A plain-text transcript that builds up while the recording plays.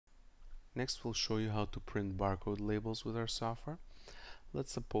Next, we'll show you how to print barcode labels with our software.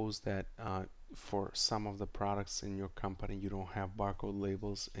 Let's suppose that for some of the products in your company you don't have barcode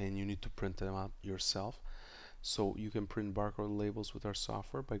labels and you need to print them out yourself. So you can print barcode labels with our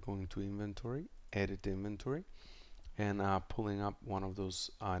software by going to Inventory, Edit Inventory, and pulling up one of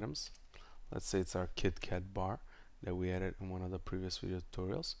those items. Let's say it's our KitKat bar that we added in one of the previous video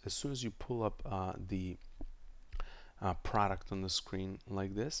tutorials. As soon as you pull up the product on the screen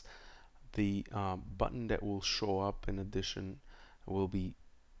like this, the button that will show up in addition will be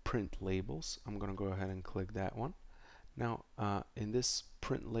Print Labels. I'm going to go ahead and click that one. Now in this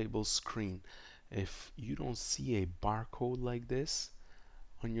Print Labels screen, if you don't see a barcode like this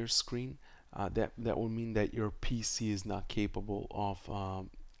on your screen, that will mean that your PC is not capable of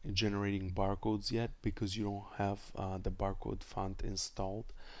generating barcodes yet, because you don't have the barcode font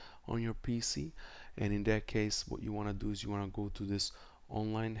installed on your PC. And in that case, what you want to do is you want to go to this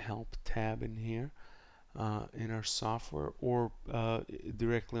Online Help tab in here in our software, or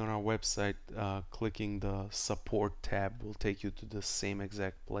directly on our website, clicking the Support tab will take you to the same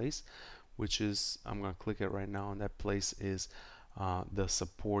exact place, which is, I'm going to click it right now, and that place is the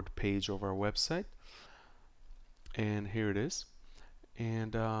support page of our website. And here it is.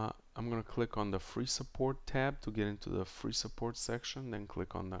 And I'm going to click on the Free Support tab to get into the Free Support section, then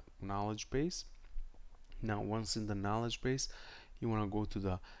click on the Knowledge Base. Now once in the Knowledge Base, you want to go to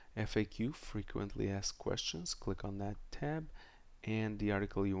the FAQ, Frequently Asked Questions. Click on that tab, and the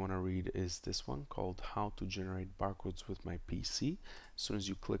article you want to read is this one, called How to Generate Barcodes with My PC. As soon as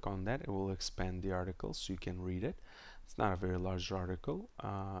you click on that, it will expand the article so you can read it. It's not a very large article.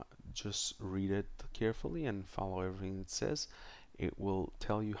 Just read it carefully and follow everything it says. It will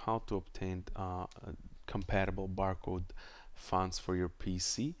tell you how to obtain compatible barcode fonts for your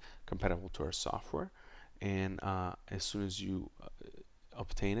PC, compatible to our software. And as soon as you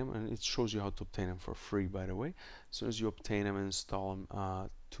obtain them, and it shows you how to obtain them for free, by the way. As soon as you obtain them and install them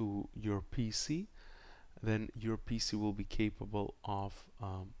to your PC, then your PC will be capable of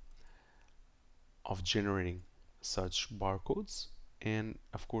generating such barcodes, and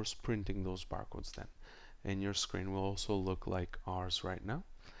of course printing those barcodes then. And your screen will also look like ours right now,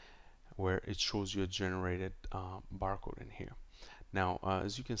 where it shows you a generated barcode in here. Now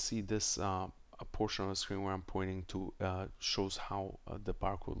as you can see, this a portion of the screen where I'm pointing to shows how the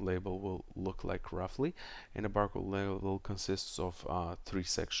barcode label will look like roughly. And the barcode label consists of 3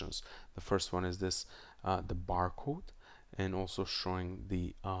 sections. The first one is this, the barcode, and also showing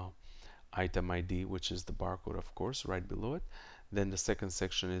the item ID, which is the barcode, of course, right below it. Then the second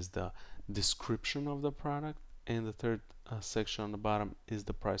section is the description of the product, and the third section on the bottom is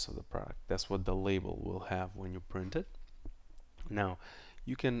the price of the product. That's what the label will have when you print it. Now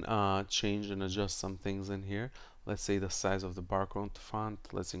you can change and adjust some things in here. Let's say the size of the barcode font,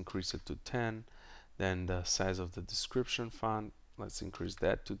 let's increase it to 10. Then the size of the description font, let's increase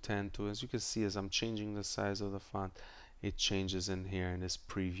that to 10 too. As you can see, as I'm changing the size of the font, it changes in here in this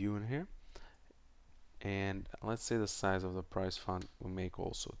preview in here. And let's say the size of the price font will make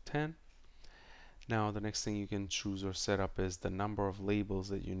also 10. Now the next thing you can choose or set up is the number of labels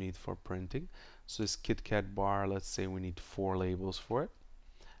that you need for printing. So this KitKat bar, let's say we need 4 labels for it.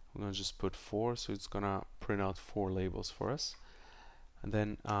 I'm going to just put 4, so it's going to print out 4 labels for us. And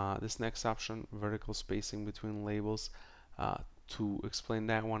then this next option, vertical spacing between labels, to explain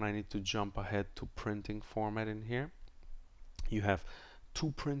that one, I need to jump ahead to printing format in here. You have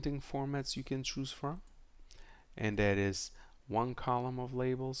 2 printing formats you can choose from, and that is 1 column of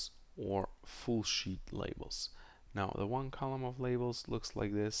labels or full sheet labels. Now the 1 column of labels looks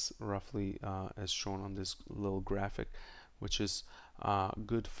like this, roughly as shown on this little graphic, which is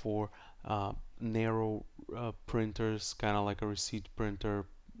good for narrow printers, kind of like a receipt printer,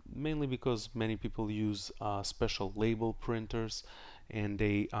 mainly because many people use special label printers, and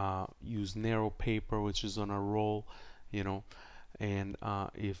they use narrow paper which is on a roll, you know. And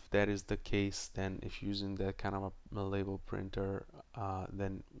if that is the case, then if you're using that kind of a label printer,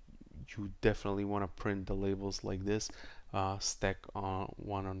 then you definitely want to print the labels like this, stack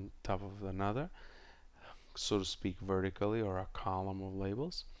one on top of another, so to speak, vertically, or a column of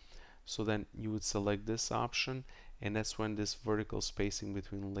labels. So then you would select this option, and that's when this vertical spacing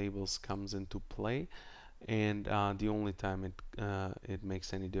between labels comes into play. And the only time it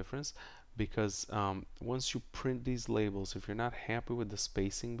makes any difference, because once you print these labels, if you're not happy with the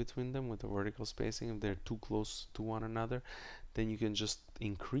spacing between them, with the vertical spacing, if they're too close to one another, then you can just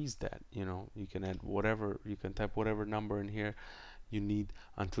increase that. You know, you can add whatever, you can type whatever number in here you need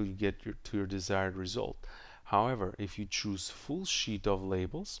until you get to your desired result. However, if you choose full sheet of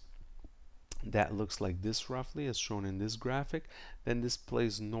labels, that looks like this roughly as shown in this graphic, then this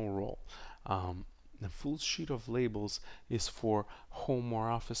plays no role. The full sheet of labels is for home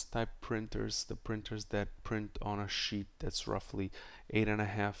or office type printers, the printers that print on a sheet that's roughly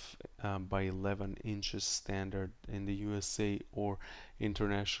 8.5 by 11 inches standard in the USA, or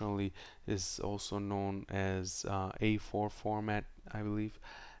internationally is also known as A4 format, I believe.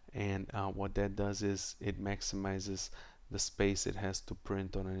 And what that does is it maximizes the space it has to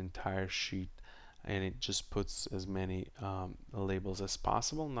print on an entire sheet, and it just puts as many labels as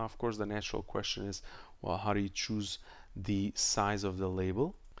possible. Now, of course, the natural question is, well, how do you choose the size of the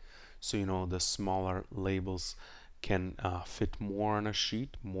label? So, you know, the smaller labels can fit more on a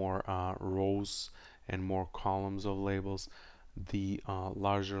sheet, more rows and more columns of labels. The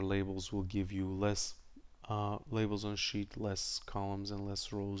larger labels will give you less labels on sheet, less columns and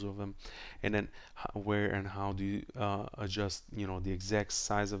less rows of them. And then where and how do you adjust, you know, the exact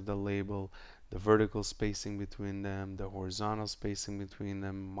size of the label, the vertical spacing between them, the horizontal spacing between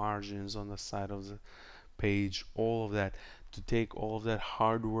them, margins on the side of the page, all of that, to take all of that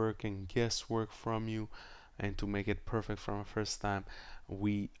hard work and guesswork from you and to make it perfect from the first time.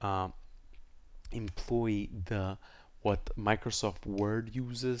 We employ the what Microsoft Word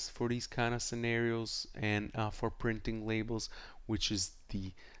uses for these kind of scenarios and for printing labels, which is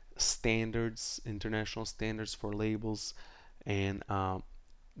the standards, international standards for labels. And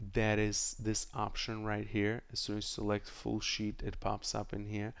that is this option right here. As soon as you select full sheet, it pops up in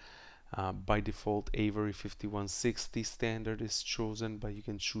here. By default, Avery 5160 standard is chosen, but you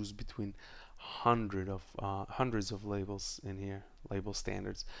can choose between hundreds of labels in here, label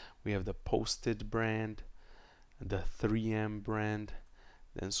standards. We have the Posted brand, the 3M brand,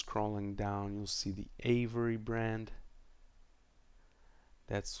 then scrolling down you'll see the Avery brand.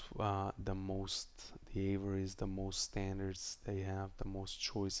 That's the Avery is the most standards they have, the most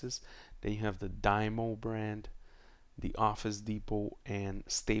choices. Then you have the Dymo brand, the Office Depot, and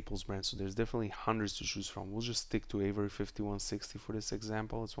Staples brand. So there's definitely hundreds to choose from. We'll just stick to Avery 5160 for this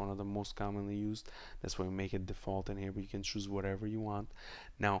example. It's one of the most commonly used. That's why we make it default in here, but you can choose whatever you want.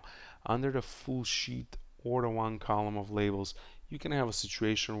 Now, under the full sheet or the one column of labels, you can have a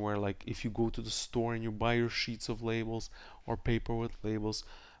situation where, like, if you go to the store and you buy your sheets of labels or paper with labels,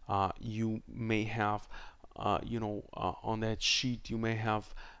 you may have on that sheet you may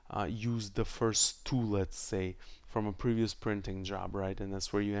have used the first two, let's say, from a previous printing job, right? And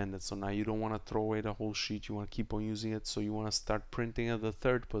that's where you ended. So now you don't want to throw away the whole sheet, you want to keep on using it, so you want to start printing at the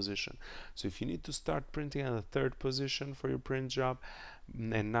third position. So if you need to start printing at the third position for your print job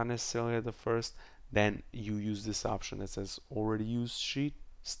and not necessarily at the first, then you use this option that says already used sheet,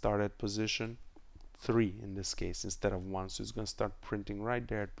 start at position 3 in this case instead of 1. So it's going to start printing right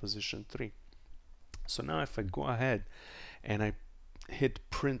there at position 3. So now if I go ahead and I hit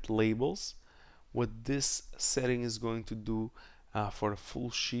print labels, what this setting is going to do for the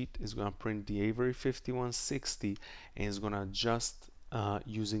full sheet is going to print the Avery 5160, and it's going to adjust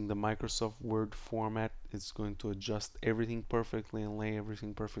using the Microsoft Word format. It's going to adjust everything perfectly and lay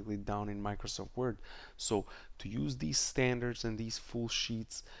everything perfectly down in Microsoft Word. So to use these standards and these full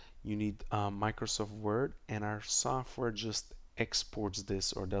sheets, you need Microsoft Word, and our software just exports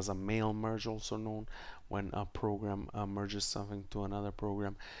this, or does a mail merge, also known when a program merges something to another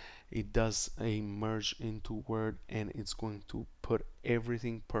program. It does a merge into Word, and it's going to put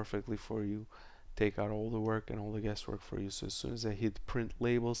everything perfectly for you, take out all the work and all the guesswork for you. So as soon as I hit print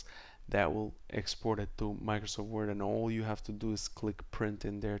labels, that will export it to Microsoft Word, and all you have to do is click print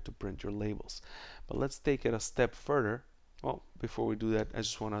in there to print your labels. But let's take it a step further. Well, before we do that, I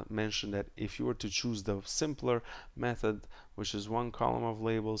just want to mention that if you were to choose the simpler method, which is one column of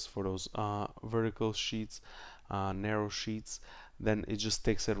labels for those vertical sheets, narrow sheets, then it just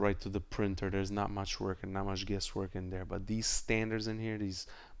takes it right to the printer. There's not much work and not much guesswork in there. But these standards in here, these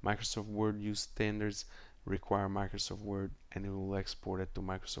Microsoft Word use standards, require Microsoft Word, and it will export it to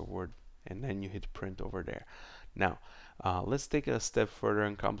Microsoft Word, and then you hit print over there. Now, let's take it a step further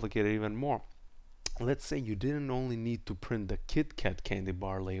and complicate it even more. Let's say you didn't only need to print the Kit Kat candy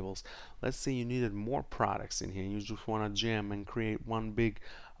bar labels. Let's say you needed more products in here. You just want to jam and create one big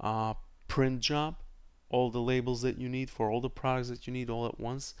print job, all the labels that you need for all the products that you need all at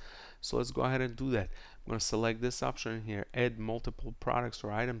once. So let's go ahead and do that. I'm going to select this option here, add multiple products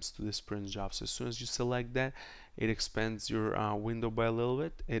or items to this print job. So as soon as you select that, it expands your window by a little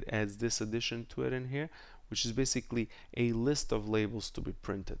bit. It adds this addition to it in here, which is basically a list of labels to be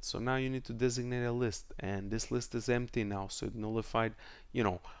printed. So now you need to designate a list, and this list is empty now, so it nullified,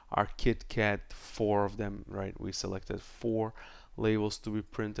 our Kit Kat, 4 of them, right? We selected 4 labels to be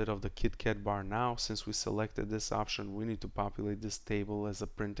printed of the Kit Kat bar. Now since we selected this option, we need to populate this table as a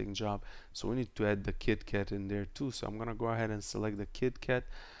printing job, so we need to add the Kit Kat in there too. So I'm gonna go ahead and select the Kit Kat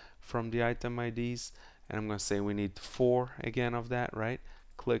from the item IDs, and I'm gonna say we need 4 again of that, right?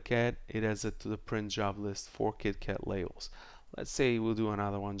 Click add, it adds it to the print job list, 4 Kit Kat labels. Let's say we'll do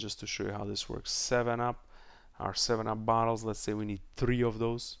another one just to show you how this works. 7-Up, our 7-Up bottles, let's say we need 3 of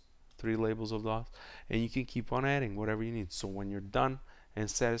those, 3 labels of those, and you can keep on adding whatever you need. So when you're done and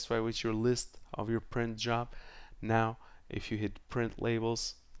satisfied with your list of your print job, now if you hit print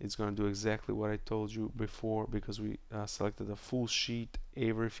labels, it's going to do exactly what I told you before, because we selected a full sheet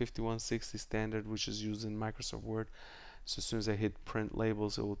Avery 5160 standard, which is used in Microsoft Word. So as soon as I hit print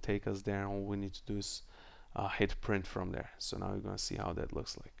labels, it will take us there, and all we need to do is hit print from there. So now you're going to see how that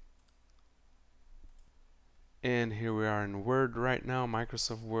looks like. And here we are in Word right now,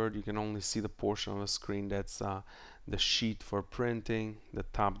 Microsoft Word. You can only see the portion of the screen that's the sheet for printing. The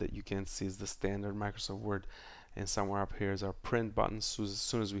top that you can see is the standard Microsoft Word, and somewhere up here is our print button. So as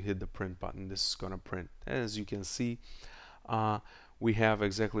soon as we hit the print button, this is going to print. As you can see, we have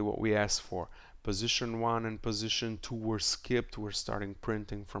exactly what we asked for. Position 1 and position 2 were skipped. We're starting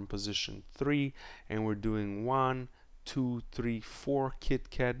printing from position 3, and we're doing 1, 2, 3, 4 Kit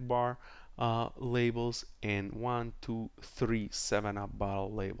Kat bar labels, and 1, 2, 3 7-Up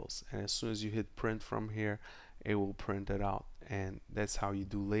bottle labels. And as soon as you hit print from here, it will print it out. And that's how you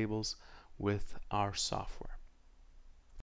do labels with our software.